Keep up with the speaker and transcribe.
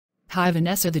Hi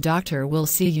Vanessa, the doctor will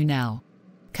see you now.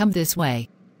 Come this way.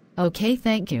 Okay,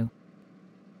 thank you.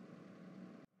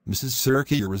 Mrs.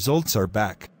 Sirki, your results are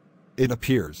back. It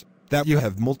appears that you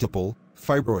have multiple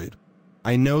fibroid.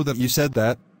 I know that you said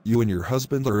that you and your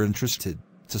husband are interested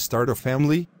to start a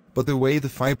family, but the way the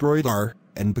fibroid are,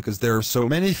 and because there are so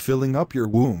many filling up your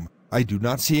womb, I do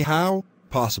not see how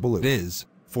possible it is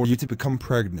for you to become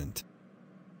pregnant.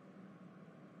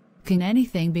 Can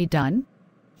anything be done?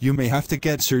 You may have to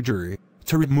get surgery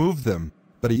to remove them,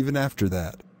 but even after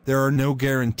that, there are no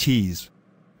guarantees,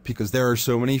 because there are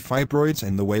so many fibroids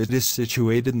and the way it is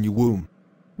situated in your womb.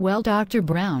 Well, Dr.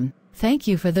 Brown, thank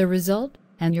you for the result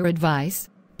and your advice,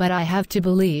 but I have to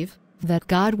believe that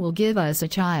God will give us a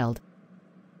child.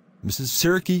 Mrs.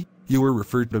 Sirki, you were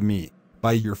referred to me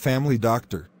by your family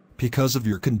doctor because of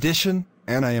your condition,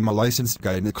 and I am a licensed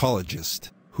gynecologist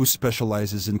who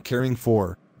specializes in caring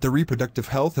for the reproductive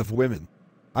health of women.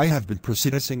 I have been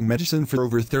practicing medicine for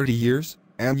over 30 years,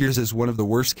 and yours is one of the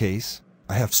worst case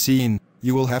I have seen.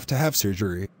 You will have to have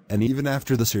surgery, and even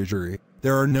after the surgery,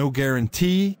 there are no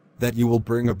guarantee that you will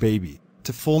bring a baby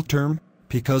to full term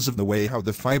because of the way how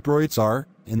the fibroids are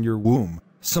in your womb.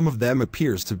 Some of them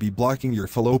appears to be blocking your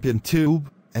fallopian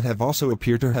tube, and have also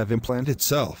appeared to have implanted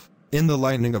itself in the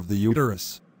lining of the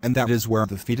uterus, and that is where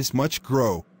the fetus must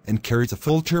grow and carries a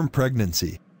full-term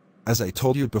pregnancy. As I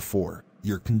told you before,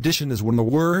 your condition is one of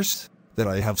the worst that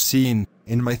I have seen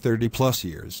in my 30-plus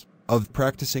years of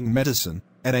practicing medicine,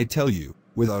 and I tell you,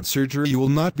 without surgery you will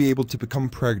not be able to become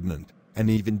pregnant, and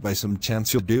even by some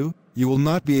chance you'll do, you will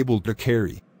not be able to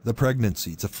carry the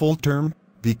pregnancy to full term,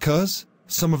 because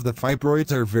some of the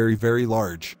fibroids are very, very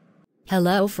large.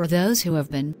 Hello, for those who have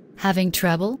been having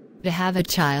trouble to have a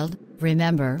child,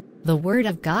 remember, the Word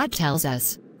of God tells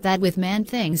us that with man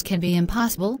things can be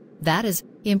impossible, that is,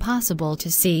 impossible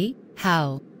to see.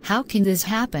 How can this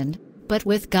happen? But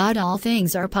with God all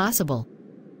things are possible.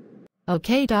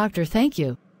 Okay, doctor, thank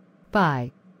you.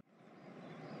 Bye.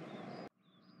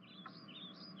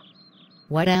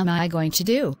 What am I going to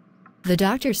do? The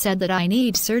doctor said that I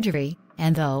need surgery,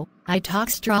 and though I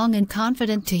talk strong and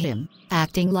confident to him,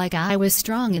 acting like I was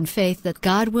strong in faith that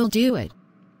God will do it,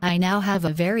 I now have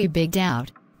a very big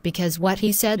doubt, because what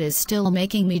he said is still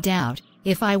making me doubt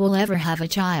if I will ever have a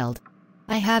child.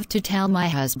 I have to tell my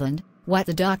husband what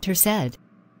the doctor said.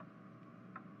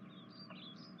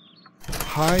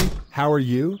 Hi, how are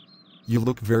you? You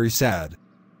look very sad.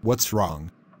 What's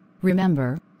wrong?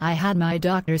 Remember, I had my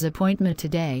doctor's appointment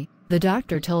today. The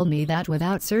doctor told me that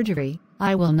without surgery,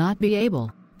 I will not be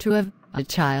able to have a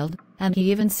child, and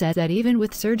he even said that even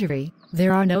with surgery,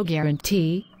 there are no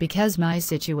guarantee, because my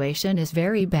situation is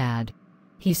very bad.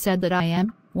 He said that I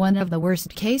am one of the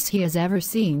worst case he has ever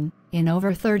seen in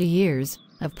over 30 years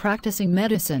of practicing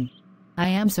medicine. I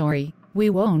am sorry, we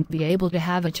won't be able to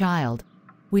have a child.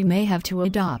 We may have to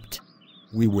adopt.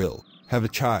 We will have a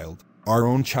child, our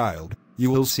own child, you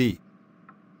will see.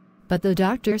 But the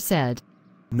doctor said,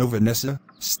 No, Vanessa,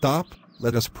 stop,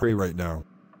 let us pray right now.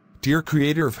 Dear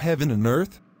Creator of heaven and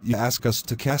earth, you ask us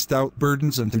to cast out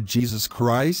burdens unto Jesus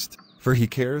Christ, for he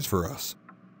cares for us.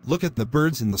 Look at the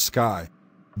birds in the sky.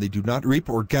 They do not reap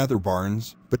or gather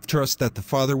barns, but trust that the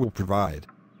Father will provide.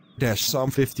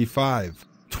 Psalm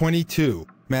 55:22,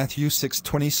 Matthew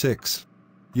 6:26.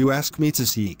 You ask me to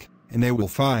seek, and I will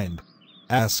find.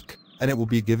 Ask, and it will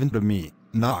be given to me.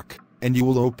 Knock, and you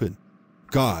will open.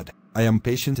 God, I am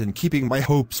patient in keeping my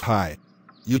hopes high.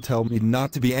 You tell me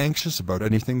not to be anxious about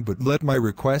anything, but let my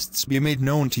requests be made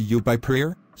known to you by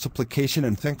prayer, supplication,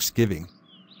 and thanksgiving.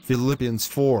 Philippians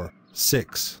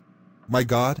 4:6. My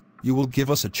God, you will give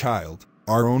us a child,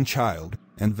 our own child,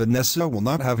 and Vanessa will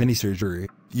not have any surgery.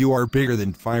 You are bigger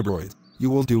than fibroid. You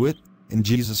will do it, in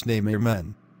Jesus' name,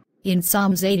 amen. In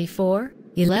Psalms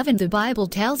 84:11 the Bible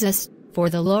tells us, For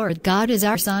the Lord God is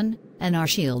our sun, and our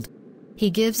shield.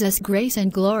 He gives us grace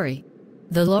and glory.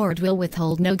 The Lord will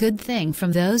withhold no good thing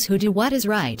from those who do what is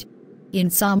right. In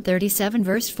Psalm 37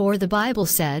 verse 4 the Bible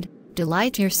said,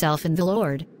 Delight yourself in the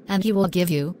Lord, and he will give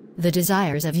you the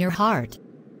desires of your heart.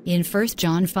 In 1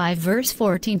 John 5 verse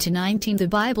 14-19 the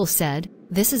Bible said,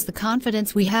 This is the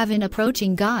confidence we have in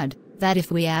approaching God, that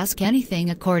if we ask anything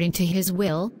according to his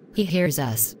will, he hears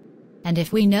us. And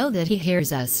if we know that he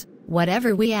hears us,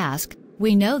 whatever we ask,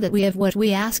 we know that we have what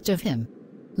we asked of him.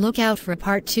 Look out for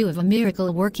part 2 of A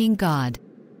Miracle Working God.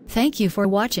 Thank you for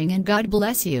watching and God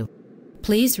bless you.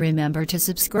 Please remember to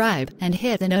subscribe and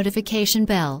hit the notification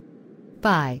bell.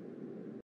 Bye.